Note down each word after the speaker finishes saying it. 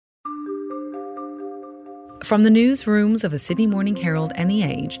From the newsrooms of the Sydney Morning Herald and The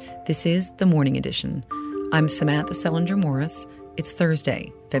Age, this is The Morning Edition. I'm Samantha Selinger-Morris. It's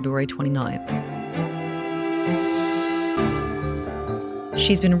Thursday, February 29th.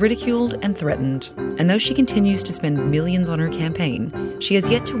 She's been ridiculed and threatened, and though she continues to spend millions on her campaign, she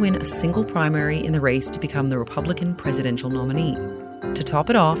has yet to win a single primary in the race to become the Republican presidential nominee. To top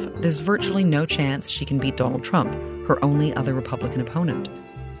it off, there's virtually no chance she can beat Donald Trump, her only other Republican opponent.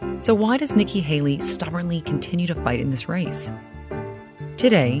 So why does Nikki Haley stubbornly continue to fight in this race?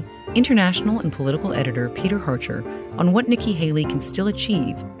 Today, international and political editor Peter Hartcher on what Nikki Haley can still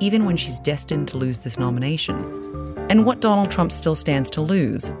achieve even when she's destined to lose this nomination, and what Donald Trump still stands to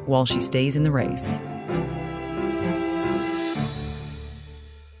lose while she stays in the race.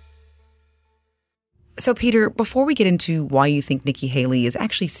 So, Peter, before we get into why you think Nikki Haley is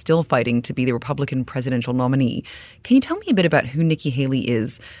actually still fighting to be the Republican presidential nominee, can you tell me a bit about who Nikki Haley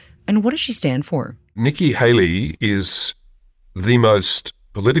is and what does she stand for? Nikki Haley is the most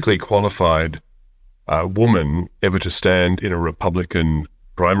politically qualified woman ever to stand in a Republican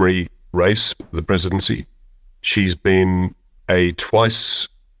primary race for the presidency. She's been a twice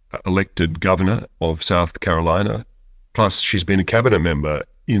elected governor of South Carolina, plus she's been a cabinet member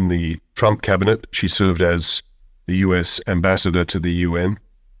in the Trump cabinet. She served as the US ambassador to the UN.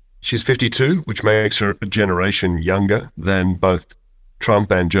 She's 52, which makes her a generation younger than both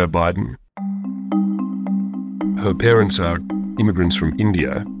Trump and Joe Biden. Her parents are immigrants from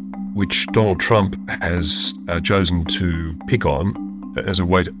India, which Donald Trump has chosen to pick on as a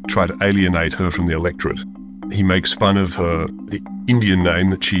way to try to alienate her from the electorate. He makes fun of the Indian name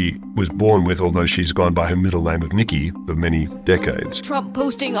that she was born with, although she's gone by her middle name of Nikki for many decades. Trump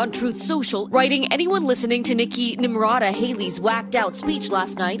posting on Truth Social, writing, anyone listening to Nikki Haley's whacked out speech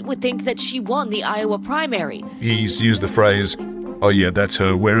last night would think that she won the Iowa primary. He's used the phrase, oh yeah, that's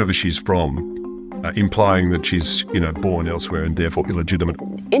her, wherever she's from, implying that she's, born elsewhere and therefore illegitimate.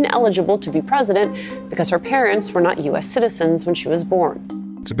 Ineligible to be president because her parents were not U.S. citizens when she was born.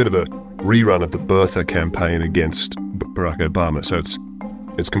 It's a bit of a rerun of the birther campaign against Barack Obama, so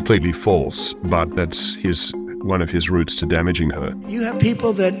it's completely false, but that's one of his routes to damaging her. You have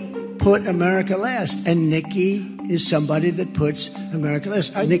people that put America last, and Nikki is somebody that puts America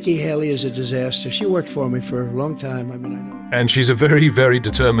last. Nikki Haley is a disaster. She worked for me for a long time. I know. And she's a very, very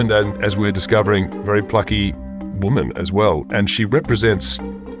determined and, as we're discovering, very plucky woman as well. And she represents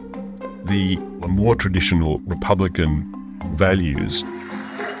the more traditional Republican values.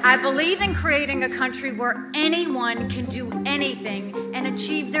 I believe in creating a country where anyone can do anything and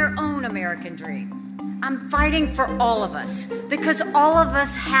achieve their own American dream. I'm fighting for all of us because all of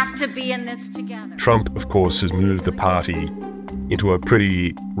us have to be in this together. Trump, of course, has moved the party into a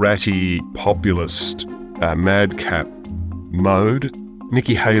pretty ratty, populist, madcap mode.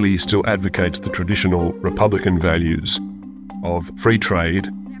 Nikki Haley still advocates the traditional Republican values of free trade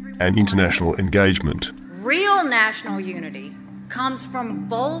and international engagement. Real national unity comes from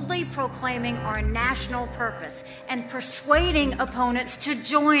boldly proclaiming our national purpose and persuading opponents to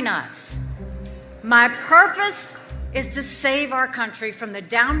join us. My purpose is to save our country from the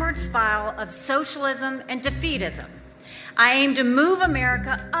downward spiral of socialism and defeatism. I aim to move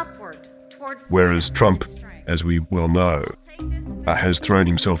America upward toward freedom. Whereas Trump, as we well know, has thrown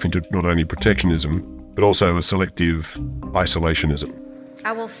himself into not only protectionism, but also a selective isolationism.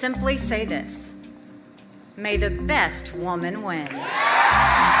 I will simply say this. May the best woman win.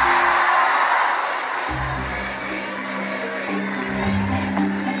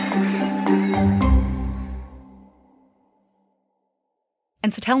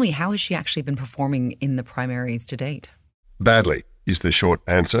 And so tell me, how has she actually been performing in the primaries to date? Badly is the short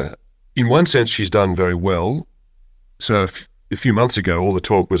answer. In one sense, she's done very well. So a few months ago, all the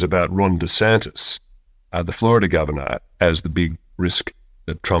talk was about Ron DeSantis, the Florida governor, as the big risk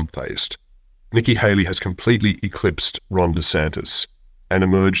that Trump faced. Nikki Haley has completely eclipsed Ron DeSantis and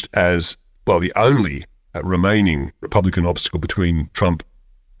emerged as, well, the only remaining Republican obstacle between Trump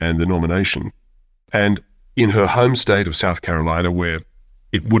and the nomination. And in her home state of South Carolina, where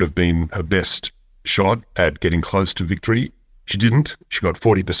it would have been her best shot at getting close to victory, she didn't. She got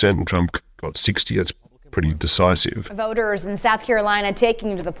 40% and Trump got 60%. That's pretty decisive. Voters in South Carolina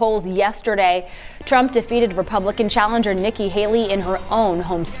taking to the polls yesterday. Trump defeated Republican challenger Nikki Haley in her own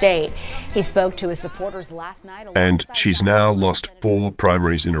home state. He spoke to his supporters last night. And she's now lost 4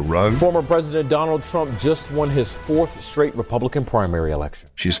 primaries in a row. Former President Donald Trump just won his 4th straight Republican primary election.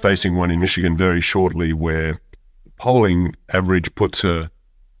 She's facing one in Michigan very shortly where polling average puts her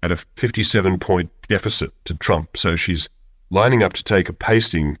at a 57-point deficit to Trump. So she's lining up to take a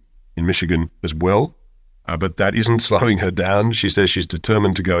pasting in Michigan as well. But that isn't slowing her down. She says she's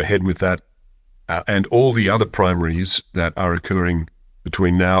determined to go ahead with that and all the other primaries that are occurring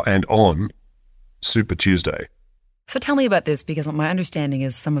between now and on Super Tuesday. So tell me about this, because my understanding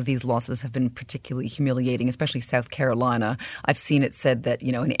is some of these losses have been particularly humiliating, especially South Carolina. I've seen it said that,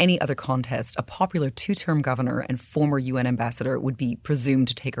 in any other contest, a popular two-term governor and former UN ambassador would be presumed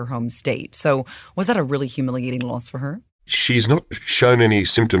to take her home state. So was that a really humiliating loss for her? She's not shown any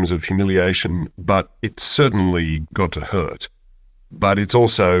symptoms of humiliation, but it certainly got to hurt. But it's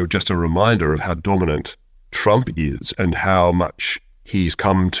also just a reminder of how dominant Trump is and how much he's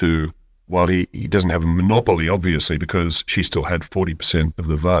come to, while he doesn't have a monopoly, obviously, because she still had 40% of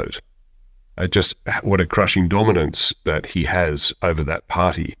the vote. Just what a crushing dominance that he has over that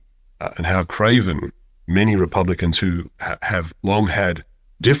party, and how craven many Republicans who have long had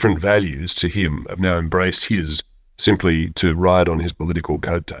different values to him have now embraced his, simply to ride on his political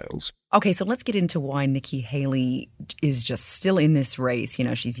coattails. Okay, so let's get into why Nikki Haley is just still in this race.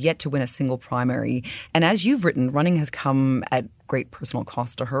 She's yet to win a single primary. And as you've written, running has come at great personal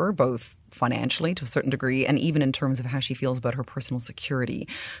cost to her, both financially to a certain degree and even in terms of how she feels about her personal security.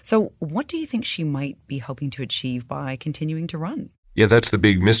 So what do you think she might be hoping to achieve by continuing to run? Yeah, that's the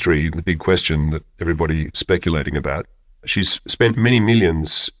big mystery, the big question that everybody's speculating about. She's spent many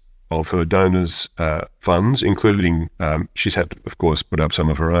millions of her donors' funds, including she's had to, of course, put up some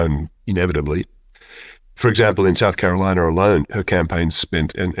of her own, inevitably. For example, in South Carolina alone, her campaign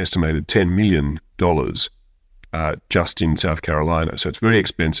spent an estimated $10 million just in South Carolina. So it's very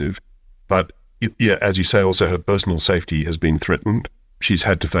expensive. But, yeah, as you say, also her personal safety has been threatened. She's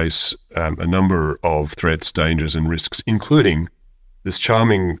had to face a number of threats, dangers and risks, including this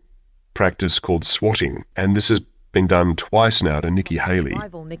charming practice called swatting. And this has been done twice now to Nikki Haley.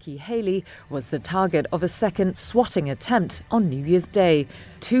 Rival Nikki Haley was the target of a second swatting attempt on New Year's Day,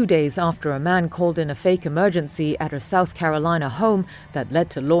 2 days after a man called in a fake emergency at her South Carolina home that led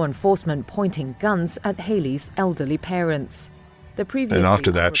to law enforcement pointing guns at Haley's elderly parents. And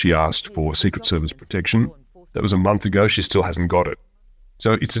after that, she asked for Secret Service protection. That was a month ago. She still hasn't got it.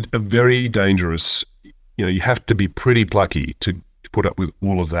 So it's a very dangerous, you have to be pretty plucky to put up with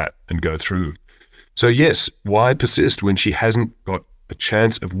all of that and go through. So yes, why persist when she hasn't got a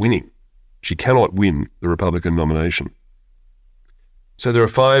chance of winning? She cannot win the Republican nomination. So there are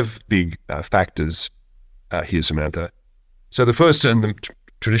 5 big factors here, Samantha. So the first and the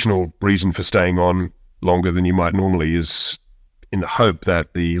traditional reason for staying on longer than you might normally is in the hope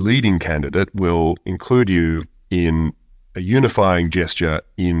that the leading candidate will include you in a unifying gesture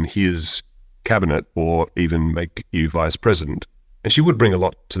in his cabinet or even make you vice president. And she would bring a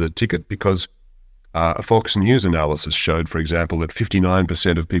lot to the ticket because a Fox News analysis showed, for example, that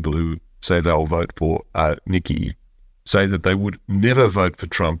 59% of people who say they'll vote for Nikki say that they would never vote for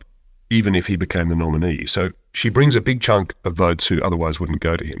Trump even if he became the nominee. So she brings a big chunk of votes who otherwise wouldn't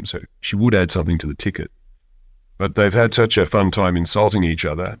go to him. So she would add something to the ticket. But they've had such a fun time insulting each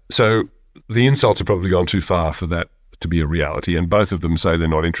other. So the insults have probably gone too far for that to be a reality. And both of them say they're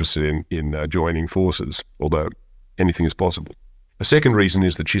not interested in joining forces, although anything is possible. A second reason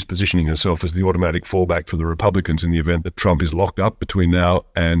is that she's positioning herself as the automatic fallback for the Republicans in the event that Trump is locked up between now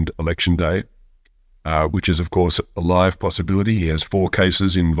and Election Day, which is, of course, a live possibility. He has 4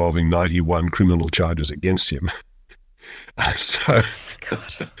 cases involving 91 criminal charges against him. So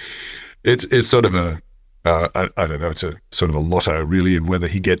it's sort of a, I don't know, it's a sort of a lotto, really, of whether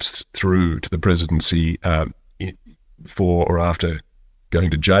he gets through to the presidency for or after going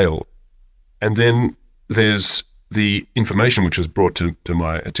to jail. And then there's the information which was brought to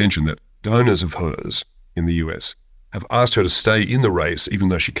my attention that donors of hers in the US have asked her to stay in the race even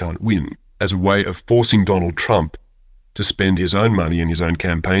though she can't win, as a way of forcing Donald Trump to spend his own money and his own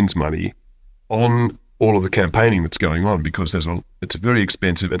campaign's money on all of the campaigning that's going on, because it's very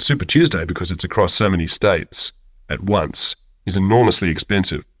expensive. And Super Tuesday, because it's across so many states at once, is enormously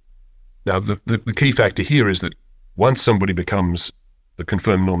expensive. Now, the key factor here is that once somebody becomes the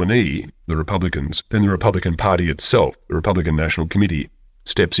confirmed nominee, the Republicans, then the Republican Party itself, the Republican National Committee,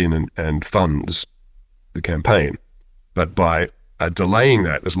 steps in and funds the campaign. But by delaying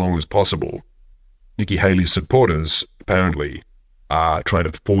that as long as possible, Nikki Haley's supporters apparently are trying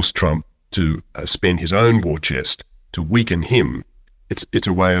to force Trump to spend his own war chest to weaken him. It's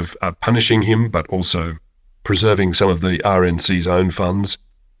a way of punishing him, but also preserving some of the RNC's own funds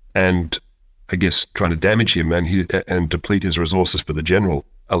and, I guess, trying to damage him and deplete his resources for the general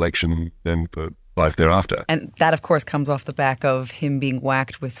election and for life thereafter. And that, of course, comes off the back of him being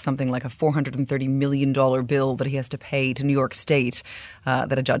whacked with something like a $430 million bill that he has to pay to New York State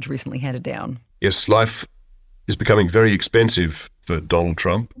that a judge recently handed down. Yes, life is becoming very expensive for Donald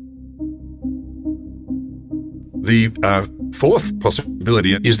Trump. The fourth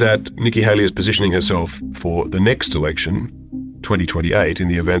possibility is that Nikki Haley is positioning herself for the next election, 2028, in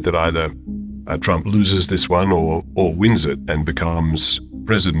the event that either Trump loses this one or wins it and becomes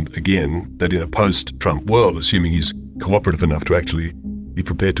president again, that in a post-Trump world, assuming he's cooperative enough to actually be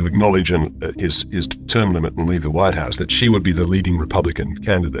prepared to acknowledge his term limit and leave the White House, that she would be the leading Republican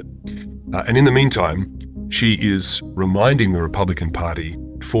candidate. And in the meantime, she is reminding the Republican Party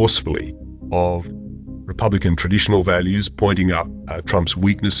forcefully of Republican traditional values, pointing up Trump's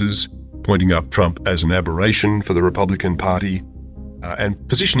weaknesses, pointing up Trump as an aberration for the Republican Party, and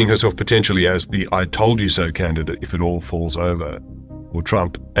positioning herself potentially as the I told you so candidate if it all falls over for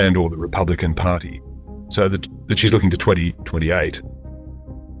Trump and or the Republican Party. So that she's looking to 2028.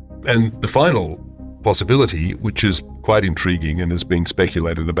 And the final possibility, which is quite intriguing and has been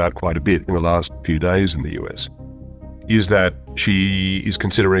speculated about quite a bit in the last few days in the US, is that she is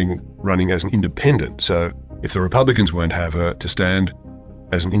considering running as an independent. So if the Republicans won't have her, to stand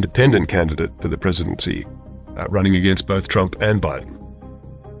as an independent candidate for the presidency, running against both Trump and Biden.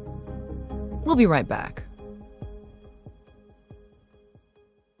 We'll be right back.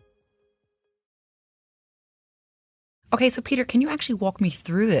 Okay, so Peter, can you actually walk me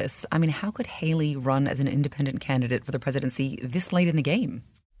through this? I mean, how could Haley run as an independent candidate for the presidency this late in the game?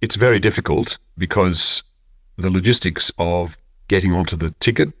 It's very difficult because the logistics of getting onto the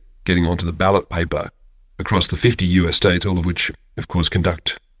ticket, getting onto the ballot paper across the 50 US states, all of which, of course,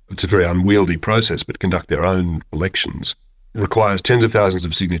 it's a very unwieldy process, but conduct their own elections. It requires tens of thousands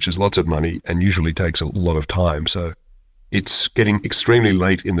of signatures, lots of money, and usually takes a lot of time. So it's getting extremely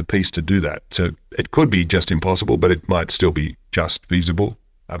late in the piece to do that. So it could be just impossible, but it might still be just feasible.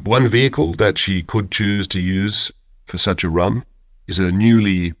 One vehicle that she could choose to use for such a run is a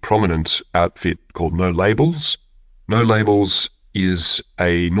newly prominent outfit called No Labels. No Labels is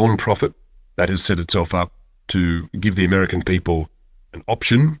a non-profit that has set itself up to give the American people an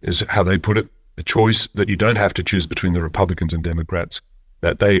option, is how they put it, a choice that you don't have to choose between the Republicans and Democrats,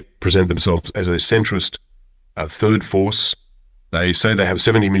 that they present themselves as a centrist third force. They say they have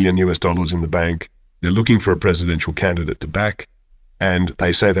 $70 million in the bank. They're looking for a presidential candidate to back. And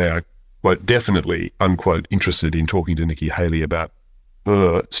they say they are, quote, definitely, unquote, interested in talking to Nikki Haley about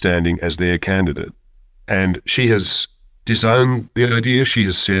her standing as their candidate. And she has disowned the idea. She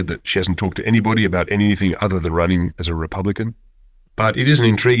has said that she hasn't talked to anybody about anything other than running as a Republican. But it is an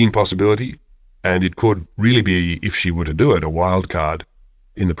intriguing possibility. And it could really be, if she were to do it, a wild card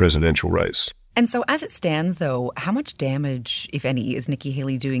in the presidential race. And so as it stands, though, how much damage, if any, is Nikki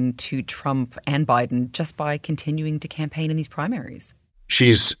Haley doing to Trump and Biden just by continuing to campaign in these primaries?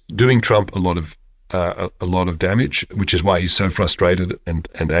 She's doing Trump a lot of damage, which is why he's so frustrated and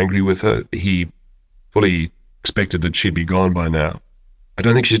angry with her. He fully expected that she'd be gone by now. I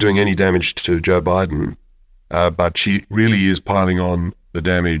don't think she's doing any damage to Joe Biden, but she really is piling on the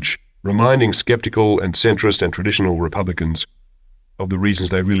damage, reminding skeptical and centrist and traditional Republicans of the reasons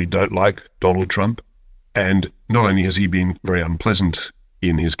they really don't like Donald Trump. And not only has he been very unpleasant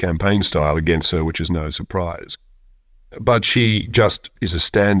in his campaign style against her, which is no surprise, but she just is a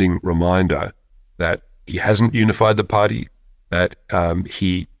standing reminder that he hasn't unified the party, that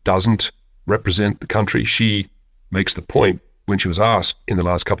he doesn't represent the country. She makes the point when she was asked in the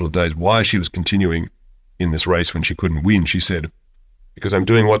last couple of days why she was continuing in this race when she couldn't win. She said, because I'm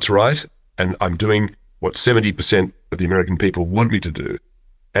doing what's right and I'm doing what 70% of the American people want me to do.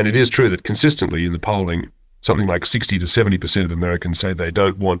 And it is true that consistently in the polling, something like 60 to 70% of Americans say they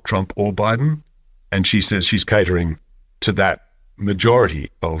don't want Trump or Biden. And she says she's catering to that majority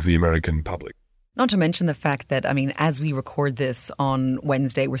of the American public. Not to mention the fact that, I mean, as we record this on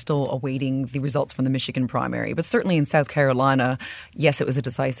Wednesday, we're still awaiting the results from the Michigan primary. But certainly in South Carolina, yes, it was a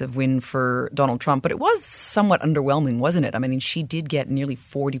decisive win for Donald Trump, but it was somewhat underwhelming, wasn't it? I mean, she did get nearly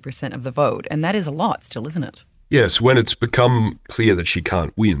 40% of the vote, and that is a lot still, isn't it? Yes, when it's become clear that she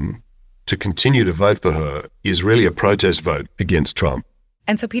can't win, to continue to vote for her is really a protest vote against Trump.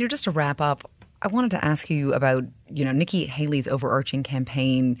 And so, Peter, just to wrap up, I wanted to ask you about, Nikki Haley's overarching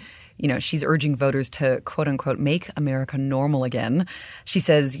campaign. She's urging voters to, quote unquote, make America normal again. She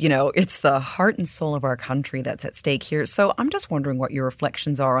says, it's the heart and soul of our country that's at stake here. So I'm just wondering what your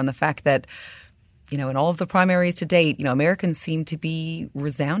reflections are on the fact that, in all of the primaries to date, Americans seem to be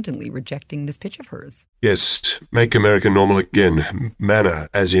resoundingly rejecting this pitch of hers. Yes, make America normal again. Manna,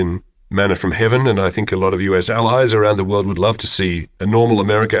 as in manna from heaven. And I think a lot of US allies around the world would love to see a normal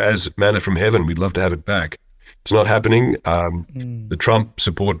America as manna from heaven. We'd love to have it back. It's not happening. The Trump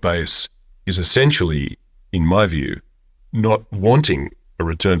support base is essentially, in my view, not wanting a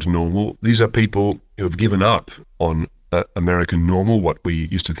return to normal. These are people who have given up on American normal, what we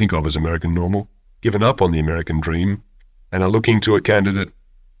used to think of as American normal, given up on the American dream, and are looking to a candidate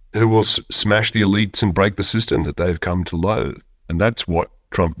who will smash the elites and break the system that they've come to loathe. And that's what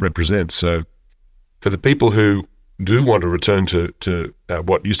Trump represents. So for the people who do want to return to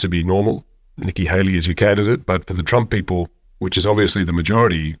what used to be normal, Nikki Haley is your candidate. But for the Trump people, which is obviously the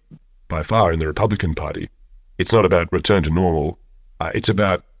majority by far in the Republican Party, it's not about return to normal. It's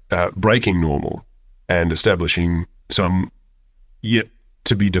about breaking normal and establishing some yet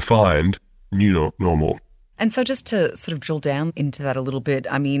to be defined new normal. And so just to sort of drill down into that a little bit,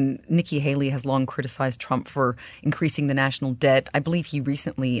 I mean, Nikki Haley has long criticized Trump for increasing the national debt. I believe he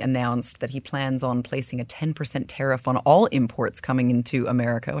recently announced that he plans on placing a 10% tariff on all imports coming into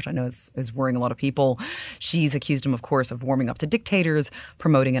America, which I know is worrying a lot of people. She's accused him, of course, of warming up to dictators,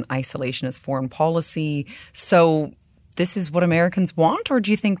 promoting an isolationist foreign policy. So this is what Americans want, or do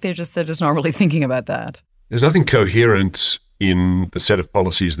you think they're just not really thinking about that? There's nothing coherent in the set of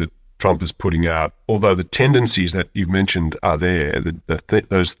policies that Trump is putting out, although the tendencies that you've mentioned are there.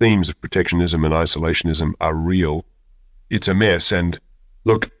 Those themes of protectionism and isolationism are real. It's a mess. And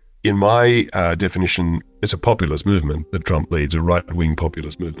look, in my definition, it's a populist movement that Trump leads, a right-wing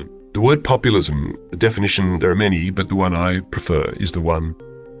populist movement. The word populism, the definition, there are many, but the one I prefer is the one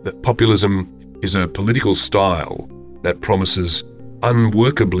that populism is a political style that promises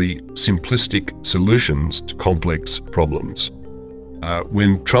unworkably simplistic solutions to complex problems.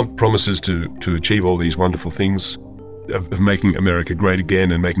 When Trump promises to achieve all these wonderful things of making America great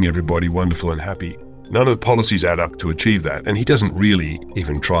again and making everybody wonderful and happy, none of the policies add up to achieve that. And he doesn't really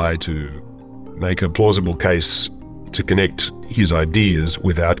even try to make a plausible case to connect his ideas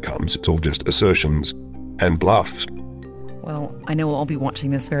with outcomes. It's all just assertions and bluffs. Well, I know we'll all be watching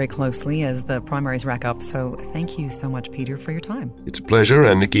this very closely as the primaries rack up, so thank you so much, Peter, for your time. It's a pleasure,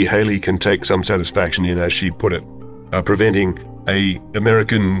 and Nikki Haley can take some satisfaction in, as she put it, preventing a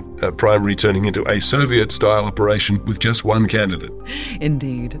American primary turning into a Soviet-style operation with just one candidate.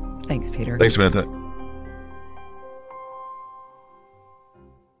 Indeed. Thanks, Peter. Thanks, Samantha.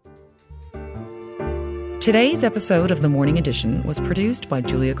 Today's episode of The Morning Edition was produced by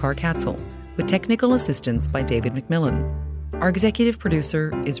Julia Carr-Katzel, with technical assistance by David McMillan. Our executive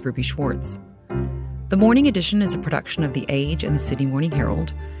producer is Ruby Schwartz. The Morning Edition is a production of The Age and the Sydney Morning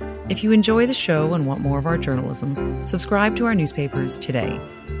Herald. If you enjoy the show and want more of our journalism, subscribe to our newspapers today.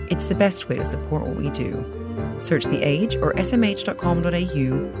 It's the best way to support what we do. Search The Age or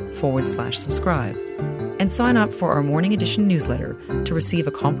smh.com.au/subscribe. And sign up for our Morning Edition newsletter to receive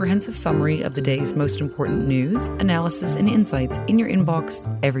a comprehensive summary of the day's most important news, analysis, and insights in your inbox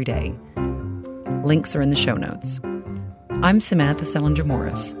every day. Links are in the show notes. I'm Samantha Selinger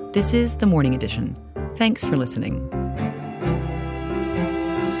Morris. This is The Morning Edition. Thanks for listening.